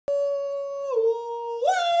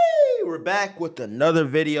we're back with another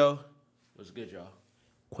video. What's good, y'all?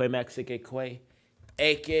 Quaymax Quay,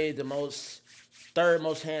 aka the third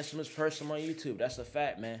most handsomest person on YouTube. That's a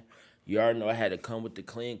fact, man. You already know I had to come with the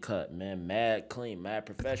clean cut, man. Mad clean, mad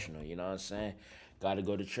professional, you know what I'm saying? Gotta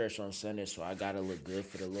go to church on Sunday, so I gotta look good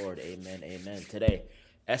for the Lord. Amen, amen. Today,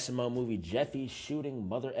 SML movie Jeffy shooting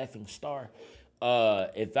mother effing star.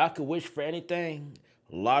 If I could wish for anything,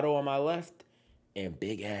 lotto on my left and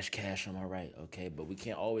big ass cash on my right, okay? But we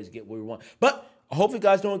can't always get what we want. But I hope you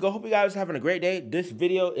guys doing good. Hope you guys having a great day. This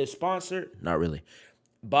video is sponsored, not really,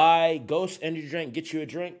 by Ghost Energy Drink. Get you a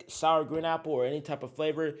drink, sour green apple or any type of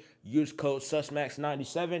flavor. Use code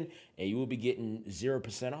SUSMAX97 and you will be getting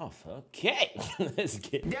 0% off. Okay, let's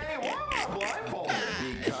get it. Danny, why am I blindfolded?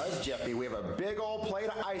 Because, Jeffy, we have a big old plate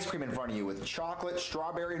of ice cream in front of you with chocolate,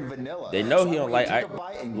 strawberry, and vanilla. They know he don't like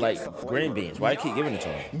green beans. Why do you keep giving it to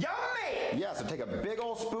him? Yummy! Yeah, so take a big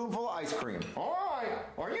old spoonful of ice cream. All right,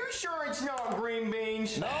 are you sure it's not green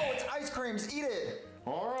beans? No, it's ice creams. Eat it.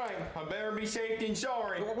 All right, I better be safe than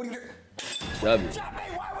sorry. What are you doing? W.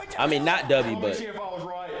 Jeffy, why would you? I mean, not W, Let me but see if I was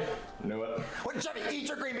right. Knew it. What, Jeffy, eat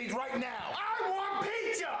your green beans right now. I want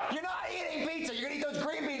pizza! You're not eating pizza. You're gonna eat those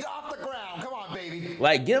green beans off the ground. Come on, baby.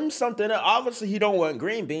 like, give him something. Obviously, he don't want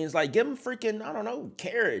green beans. Like, give him freaking, I don't know,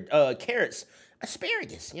 carrots,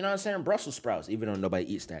 asparagus. You know what I'm saying? Brussels sprouts. Even though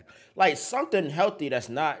nobody eats that. Like something healthy that's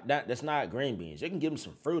not green beans. You can give him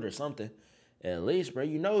some fruit or something. At least, bro.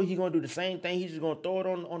 You know he gonna do the same thing. He's just gonna throw it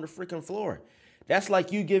on the freaking floor. That's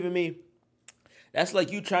like you giving me. That's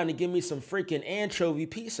like you trying to give me some freaking anchovy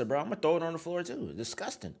pizza, bro. I'm gonna throw it on the floor too. It's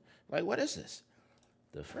disgusting. Like, what is this?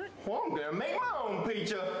 The frick? Well, I'm gonna make my own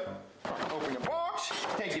pizza. Open the box,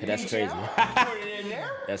 take the That's pizza crazy. out, put it in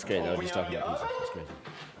there. That's crazy. I was open just it talking up about the pizza. oven.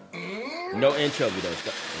 That's crazy. No anchovy though.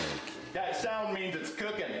 That sound means it's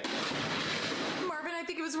cooking. Marvin, I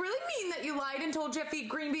think it was really mean that you lied and told Jeffy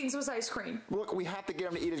green beans was ice cream. Look, we have to get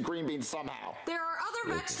him to eat his green beans somehow. There are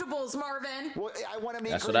other vegetables, Marvin. Well, I want him to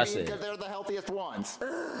eat That's green what I beans said. because they're the healthiest ones. I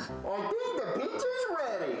think the pizza's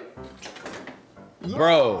ready.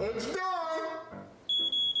 Bro. It's done.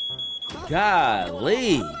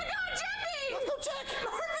 Golly. Oh my God, Jeffy! Let's go check.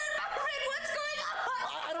 Marvin, what's going on?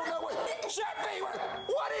 I don't know what. Jeffy,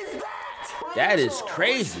 what is that? That is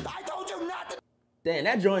crazy. I told you not to. Damn,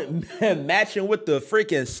 that joint matching with the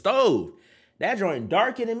freaking stove. That joint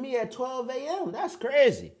darkening me at 12 a.m. That's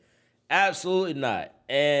crazy. Absolutely not.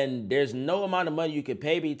 And there's no amount of money you can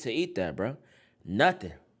pay me to eat that, bro.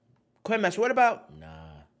 Nothing. Quaymax, what about? Nah.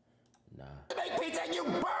 Make pizza and you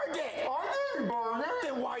burned it. I didn't burn it.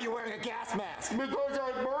 Then why are you wearing a gas mask? Because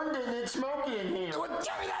I burned it and it's smoky in here. Well,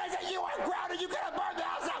 Jeffy, that is that you are grounded. You could have burned the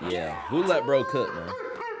house out. Yeah. Who let bro cook, man?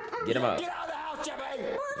 Get him out. Get out of the house, Jeffy.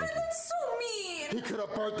 Marvin, that's so mean. He could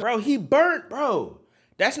have burnt the. Bro, he burnt, bro.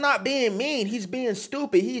 That's not being mean. He's being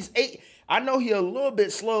stupid. He's 8. I know he a little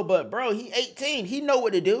bit slow, but bro, he 18. He know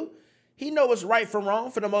what to do. He know what's right from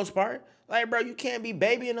wrong for the most part. Like, bro, you can't be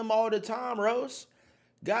babying him all the time, Rose.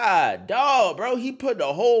 God, dog, bro. He put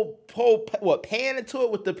the whole pan into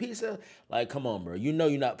it with the pizza. Like, come on, bro. You know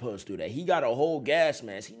you're not supposed to do that. He got a whole gas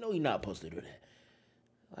mask. He know you're not supposed to do that.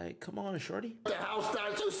 Like, come on, shorty. The house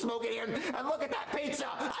started so smoking in, and look at that pizza.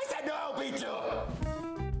 I said no pizza.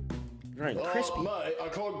 Right, crispy. Mate, I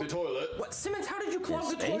clogged the toilet. What, Simmons, how did you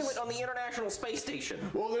clog the toilet on the International Space Station?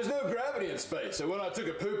 Well, there's no gravity in space, so when I took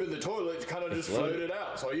a poop in the toilet, it kind of just floated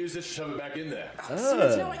out. So I used this to shove it back in there.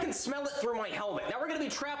 Simmons, now I can smell it through my helmet. Now we're gonna be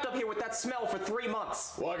trapped up here with that smell for 3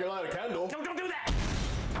 months. Well, I can light a candle. Don't do that!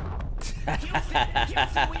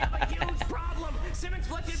 Houston, we have a huge problem. Simmons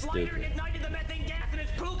flipped his lighter and ignited the methane gas in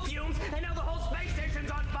his poop fumes, and now the whole space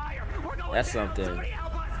station's on fire. We're going That's down. something. Somebody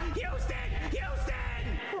help us! Houston!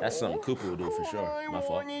 That's something Cooper would do for sure. My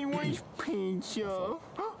fault. was pizza.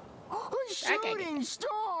 A shooting star?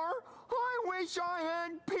 I wish I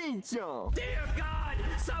had pizza. Dear God,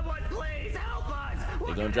 someone please help us!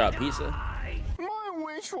 They gonna drop pizza? My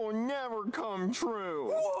wish will never come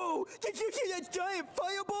true. Whoa! Did you see that giant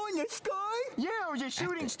fireball in the sky? Yeah, it was a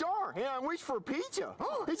shooting star, and I wished for pizza.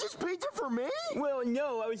 Is this pizza for me? Well,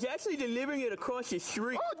 no, I was actually delivering it across the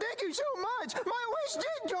street. Oh, thank you so much. My wish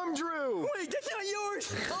did come true. Wait, that's not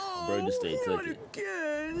yours! Oh, Bro, just stay not took it.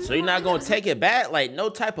 again. So you're not gonna take it back? Like, no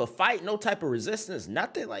type of fight, no type of resistance,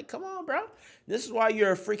 nothing? Like, come on, bro. This is why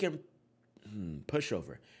you're a freaking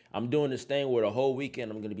pushover. I'm doing this thing where the whole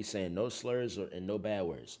weekend I'm going to be saying no slurs and no bad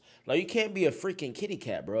words. Like, you can't be a freaking kitty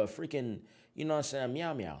cat, bro. A freaking, you know what I'm saying,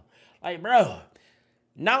 meow meow. Like, bro,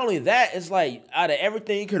 not only that, it's like, out of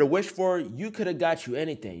everything you could have wished for, you could have got you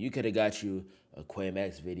anything. You could have got you a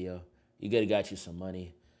Quaymax video. You could have got you some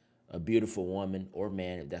money, a beautiful woman or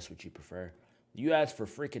man, if that's what you prefer. You asked for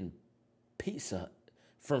freaking pizza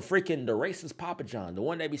from freaking the racist Papa John, the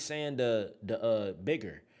one they be saying the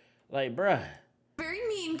bigger. Like, bruh. Very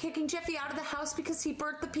mean, kicking Jeffy out of the house because he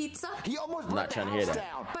burnt the pizza. He almost I'm not burnt trying the to hear house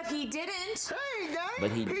that. down. But he didn't. Hey, Daddy,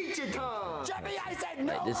 But he- pizza time. Jeffy, I said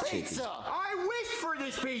no Like, this chick is- pizza. I wished for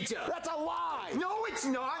this pizza. That's a lie. No, it's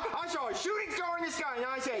not. I saw a shooting star in the sky, and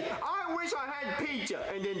I said, I wish I had pizza.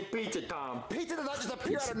 And then pizza time. Pizza does not just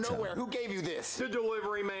appear out of Pizza time. nowhere. Who gave you this? The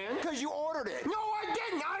delivery man. Because you ordered it. No, I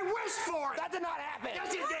didn't. I wished for it. That did not happen.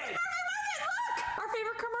 Yes, it did. Our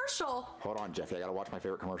favorite commercial. Hold on, Jeffy. I gotta watch my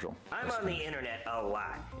favorite commercial. I'm on the internet a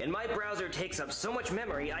lot, and my browser takes up so much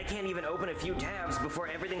memory I can't even open a few tabs before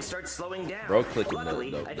everything starts slowing down. Bro, clicking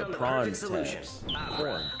Luckily, the I found the prawn perfect solution. tabs.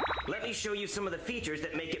 Opera. Let me show you some of the features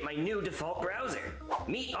that make it my new default browser.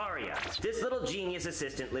 Meet Aria. This little genius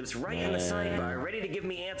assistant lives right in the Man. sidebar, ready to give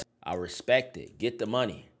me answers. I respect it. Get the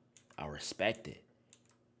money. I respect it.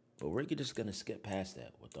 But we're just gonna skip past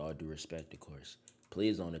that with all due respect, of course.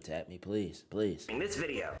 Please don't attack me, please, please. In this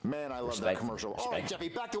video. Man, I love that Respectful, commercial. All right, respectful.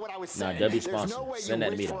 Jeffy, back to what I was Nah, saying. W There's sponsor. no way Send you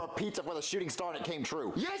that to me, wished for though. a pizza with a shooting star and it came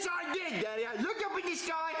true. Yes, I did, Daddy. I looked up in the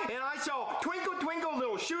sky and I saw twinkle, twinkle,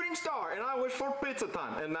 little shooting star, and I wished for pizza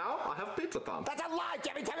time. And now I have pizza time. That's a lie,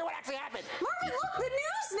 Jeffy. Tell me what actually happened. Marvin, look, the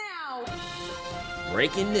news now.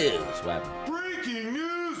 Breaking news. What happened? Breaking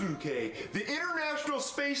news, MK. The International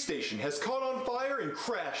Space Station has caught on fire and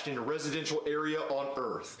crashed in a residential area on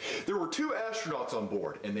Earth. There were 2 astronauts on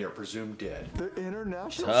board, and they are presumed dead. The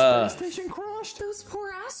International Tough. Space Station crashed? Those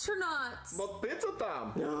poor astronauts. But pizza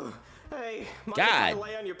time. Hey, mind God. if I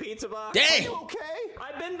lay on your pizza box? Dang. Okay.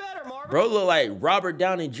 I've been better, Marvin. Bro look like Robert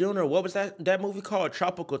Downey Jr. What was that movie called?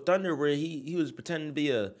 Tropical Thunder, where he was pretending to be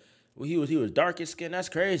he was darkest skin. That's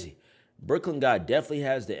crazy. Brooklyn guy definitely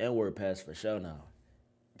has the N-word pass for sure now.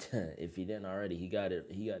 If he didn't already, he got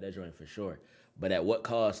that joint for sure. But at what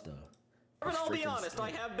cost though? Marvin, I'll be freaking honest, I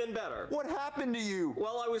have been better. What happened to you?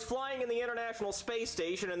 Well, I was flying in the International Space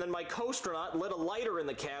Station, and then my co-astronaut lit a lighter in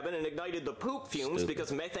the cabin and ignited the poop fumes Stupid.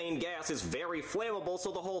 because methane gas is very flammable,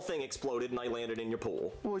 so the whole thing exploded and I landed in your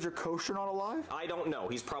pool. Well, was your kosher not alive? I don't know.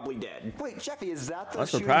 He's probably dead. Wait, Jeffy, is that the I'm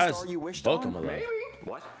shooting surprised star you wished both on? of them alive.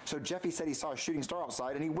 What? So Jeffy said he saw a shooting star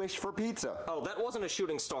outside and he wished for pizza. Oh, that wasn't a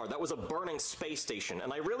shooting star. That was a burning space station.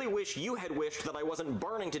 And I really wish you had wished that I wasn't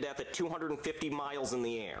burning to death at 250 miles in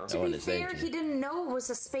the air. I To be wanted to say fair, it. he didn't know it was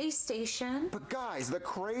a space station. But guys, the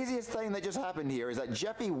craziest thing that just happened here is that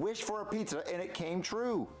Jeffy wished for a pizza and it came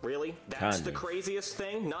true. Really? That's Kinda. the craziest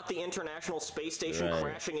thing? Not the International Space Station Right.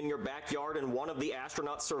 crashing in your backyard and one of the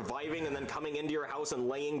astronauts surviving and then coming into your house and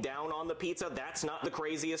laying down on the pizza? That's not the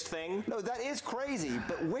craziest thing? No, that is crazy,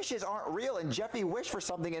 but wishes aren't real and Jeffy wished for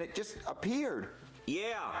something and it just appeared.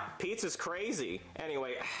 Yeah, pizza's crazy.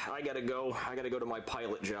 Anyway, I gotta go. I gotta go to my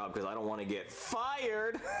pilot job because I don't want to get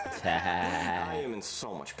fired. I am in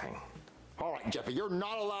so much pain. All right, Jeffy, you're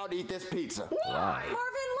not allowed to eat this pizza. Why? Marvin,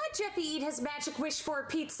 let Jeffy eat his magic wish for a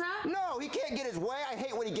pizza. No, he can't get his way. I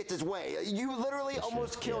hate when he gets his way. You literally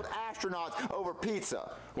almost killed astronauts over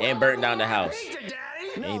pizza. And burnt down the house. Pizza,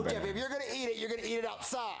 Daddy. No, Ain't Jeffy, if you're gonna eat it, you're gonna eat it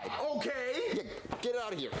outside. Okay. Yeah, get it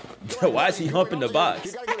out of here. Why is he humping the box?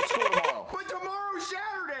 You gotta go to school tomorrow. But tomorrow's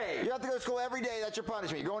Saturday. You have to go to school every day. That's your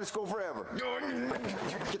punishment. You're going to school forever.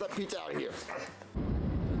 Get that pizza out of here.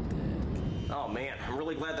 Oh man, I'm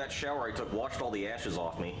really glad that shower I took washed all the ashes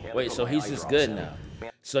off me. And I Wait, put so my he's eye just drops good in. now.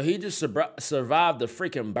 Man, So he just survived the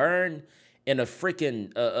freaking burn in a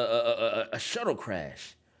freaking a shuttle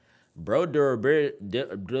crash. Bro,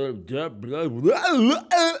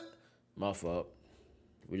 my fault.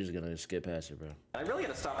 We're just gonna skip past it, bro. I really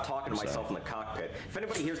gotta stop talking to myself in the cockpit. If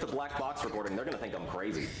anybody hears the black box recording, they're gonna think I'm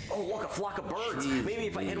crazy. Oh, look, a flock of birds. Maybe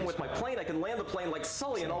if I hit them with my plane, I can land the plane like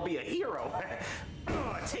Sully and I'll be a hero.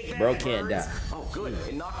 Take that, Bro can't birds. die. Oh, good.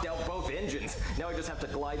 It knocked out both engines. Now I just have to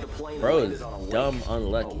glide the plane Bro and land is it on a lake. dumb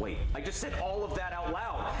unlucky. Oh, wait. I just said all of that out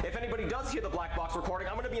loud. If anybody does hear the black box recording,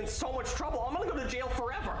 I'm gonna be in so much trouble. I'm gonna go to jail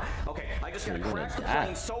forever. Okay, I just gotta You're gonna crash the die.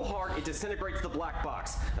 plane so hard it disintegrates the black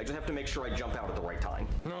box. I just have to make sure I jump out at the right time.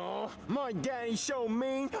 Oh, my daddy's so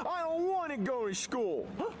mean. I don't want to go to school.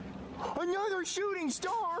 Another shooting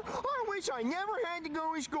star? I wish I never had to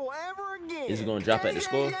go to school ever again. Is he gonna drop at the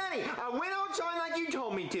school? Daddy, I went outside like you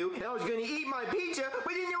told me to, and I was going to eat my pizza,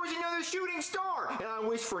 but then there was another shooting star, and I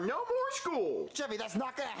wish for no more school. Jeffy, that's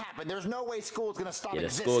not gonna happen. There's no way school's gonna stop Yeah, the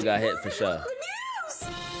existing. school got hit for sure. The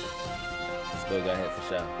news! School got hit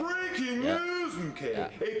for sure. Breaking Yeah. news, MK. Yeah.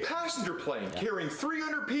 A passenger plane carrying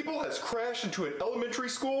 300 people has crashed into an elementary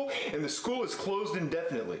school, and the school is closed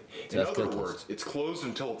indefinitely. In That's other good. words, it's closed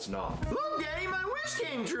until it's not. Look, Daddy, my wish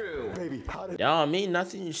came true. Baby, how did... Y'all mean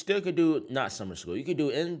nothing. You still could do not summer school. You could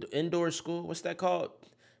do indoor school. What's that called?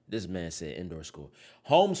 This man said indoor school.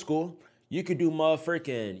 Home school. You could do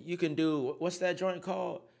motherfucking. You can do what's that joint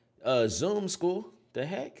called? Zoom school. The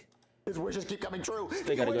heck? His wishes keep coming true.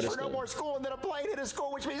 They gotta He go wished to for no school. more school, and then a plane hit his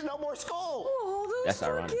school, which means no more school. Oh, those That's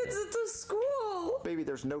poor ironic, kids though. at the school. Baby,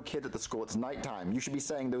 there's no kids at the school. It's nighttime. You should be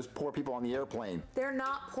saying those poor people on the airplane. They're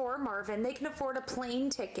not poor, Marvin. They can afford a plane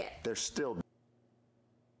ticket. They're still.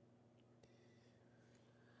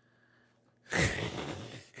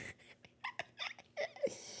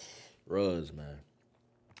 Rose, man.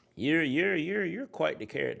 You're quite the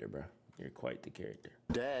character, bro. You're quite the character.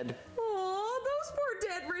 Dead. Oh, those poor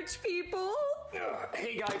dead rich people.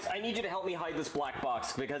 Hey guys, I need you to help me hide this black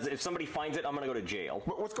box because if somebody finds it, I'm gonna go to jail.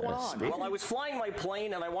 What's going on? Well, I was flying my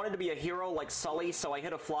plane and I wanted to be a hero like Sully, so I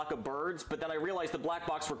hit a flock of birds, but then I realized the black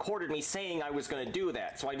box recorded me saying I was gonna do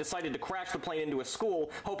that. So I decided to crash the plane into a school,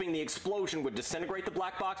 hoping the explosion would disintegrate the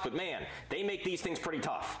black box, but man, they make these things pretty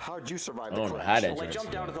tough. How'd you survive I the don't know how crash? that Well, I joint's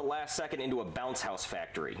jumped out going. at the last second into a bounce house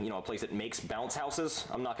factory. You know, a place that makes bounce houses.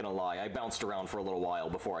 I'm not gonna lie, I bounced around for a little while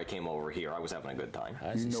before I came over here. I was having a good time.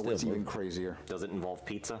 How is You he know still what's even moving? crazier? Does it involve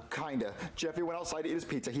pizza? Kinda. Jeffy went outside to eat his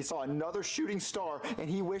pizza. He saw another shooting star, and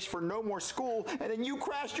he wished for no more school, and then you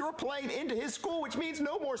crashed your plane into his school, which means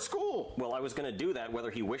no more school. Well, I was gonna do that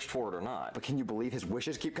whether he wished for it or not. But can you believe his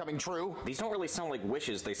wishes keep coming true? These don't really sound like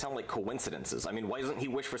wishes, they sound like coincidences. I mean, why doesn't he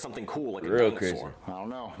wish for something cool like a Real dinosaur? crazy. I don't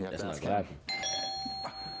know. You have That's to not ask what him. happened.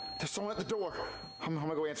 There's someone at the door. I'm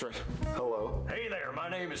gonna go answer it. Hello? Hey there, my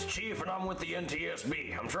name is Chief and I'm with the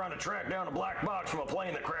NTSB. I'm trying to track down a black box from a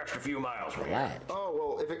plane that crashed a few miles from here. Black. Oh,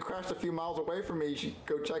 well, if it crashed a few miles away from me, you should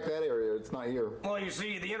go check that area. It's not here. Well, you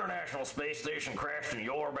see, the International Space Station crashed in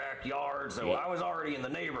your backyard, so Yeah. I was already in the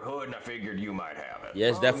neighborhood and I figured you might have it. Yeah,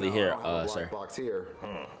 it's definitely no, here, I don't have a sir. black box here.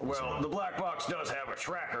 Well, the black box does have a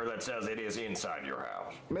tracker that says it is inside your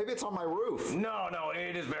house. Maybe it's on my roof. No,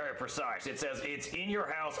 it is very precise. It says it's in your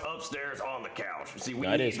house upstairs on the couch. See, we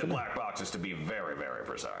That need is, the come on. black boxes to be very, very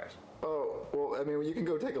precise. Oh, well, I mean, you can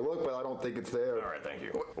go take a look, but I don't think it's there. All right, thank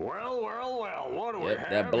you. Well, what do we Yep, have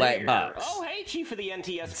that black here? box. Oh, hey, Chief of the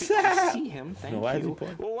NTSB. I see him, thank Why is he you.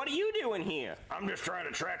 pointing? Well, what are you doing here? I'm just trying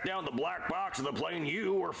to track down the black box of the plane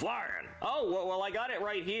you were flying. Oh, well, I got it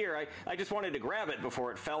right here. I just wanted to grab it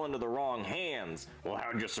before it fell into the wrong hands. Well,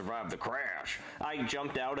 how'd you survive the crash? I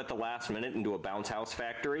jumped out at the last minute into a bounce house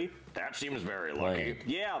factory. That seems very lucky.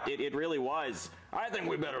 Yeah, it really was. I think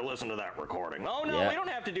we better listen to that recording. Oh, no, Yeah. we don't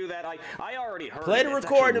have to do that. I already heard Play it. the It's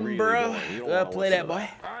recording, actually really bro. boring. You don't Gotta wanna play listen that, to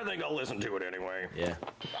boy. I think I'll listen to it anyway. Yeah.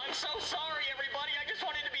 I'm so sorry, everybody. I just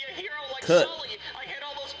wanted to be a hero like Cut. Sully. I hit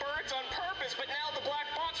all those birds on purpose, but now the black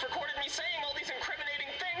box recorded me saying all these incriminating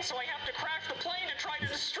things, so I have to crash the plane to try to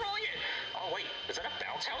destroy it. Oh, wait, is that a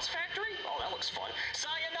bounce house factory? Oh, that looks fun.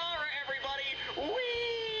 Sayonara, everybody. Whee!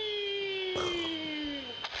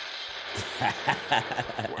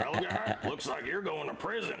 Well, guy, looks like you're going to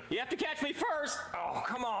prison. You have to catch me first. Oh,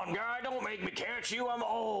 come on, guy. Don't make me catch you. I'm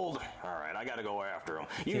old. All right, I got to go after him.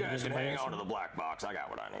 You guys can hang on to the black box. I got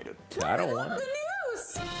what I needed. I don't want The it.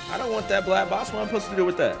 news. I don't want that black box. What am I supposed to do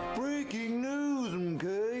with that? Breaking news,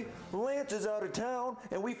 okay? Lance is out of town,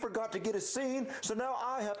 and we forgot to get a scene, so now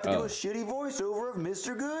I have to do Oh. a shitty voiceover of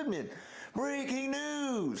Mr. Goodman. Breaking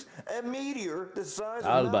news! A meteor the size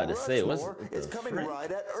I of was about Mount to say, what's Rushmore the is coming frick? right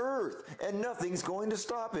at Earth, and nothing's going to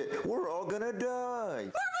stop it. We're all gonna die.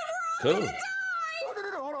 Cool. No,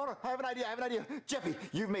 hold on. I have an idea. Jeffy,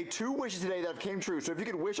 you've made 2 wishes today that have came true, so if you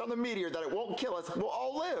could wish on the meteor that it won't kill us, we'll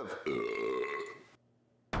all live.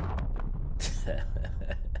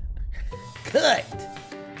 Cut.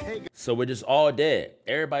 So we're just all dead.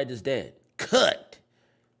 Everybody just dead. Cut.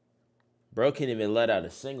 Bro can't even let out a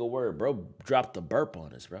single word. Bro dropped the burp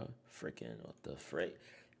on us, bro. Freaking what the frick?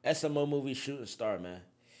 SML movie shooting star, man.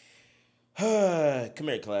 Come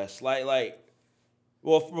here, class.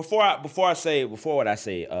 Well, before what I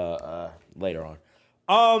say later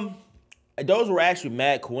on. Those were actually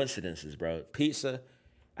mad coincidences, bro. Pizza.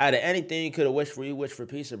 Out of anything you could have wished for, you wished for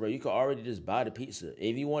pizza, bro. You could already just buy the pizza.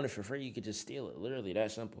 If you want it for free, you could just steal it. Literally that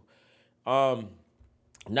simple. Not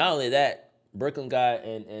only that, Brooklyn guy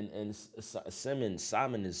and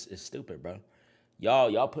Simon is stupid, bro.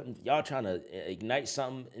 Y'all trying to ignite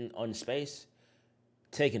something on space,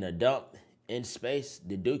 taking a dump in space,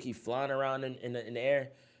 the dookie flying around in the air,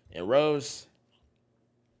 and Rose,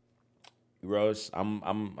 I'm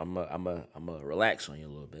a relax on you a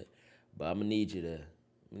little bit, but I'm gonna need you to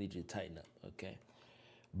tighten up, okay?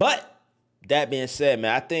 But that being said,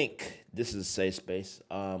 man, I think this is a safe space.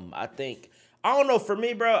 I don't know, for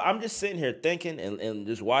me, bro, I'm just sitting here thinking and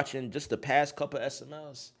just watching just the past couple of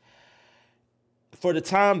SMLs. For the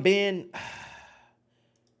time being,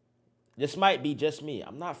 this might be just me.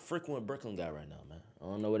 I'm not freaking with Brooklyn guy right now, man. I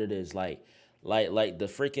don't know what it is. Like Like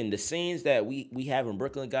the scenes that we have in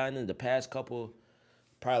Brooklyn gotten in the past couple,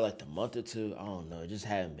 probably like the month or two, I don't know, just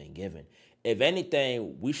haven't been given. If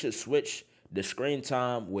anything, we should switch the screen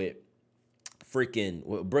time with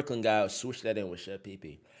Brooklyn guy, switch that in with Chef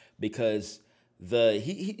PP, because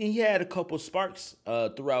he had a couple sparks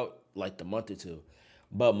throughout like the month or two,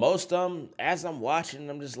 but most of them, as I'm watching,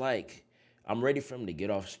 I'm just like, I'm ready for him to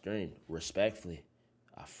get off screen. Respectfully,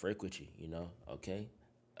 I frick with you, you know, okay?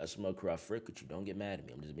 SML crew, I frick with you. Don't get mad at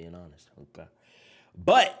me. I'm just being honest, okay?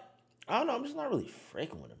 But I don't know. I'm just not really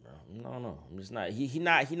freaking with him, bro. No. I'm just not. He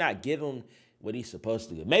not giving what he's supposed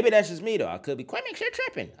to give. Maybe that's just me though. I could be quite make sure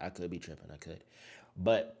tripping. I could be tripping. I could.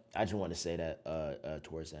 But I just want to say that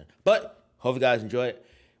towards that. But hope you guys enjoy it.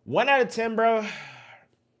 1 out of 10, bro.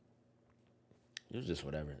 It was just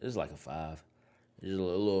whatever. It was like a 5. It was a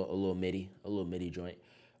little midi joint.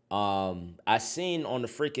 I seen on the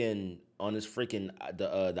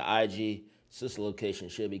IG, sister location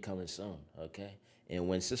should be coming soon. Okay, and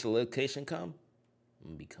when sister location come, I'm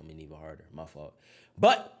gonna be coming even harder. My fault.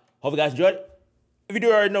 But hope you guys enjoyed it. If you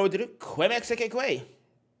do already know what to do, Quay Max, aka Quay.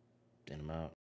 Then I'm out.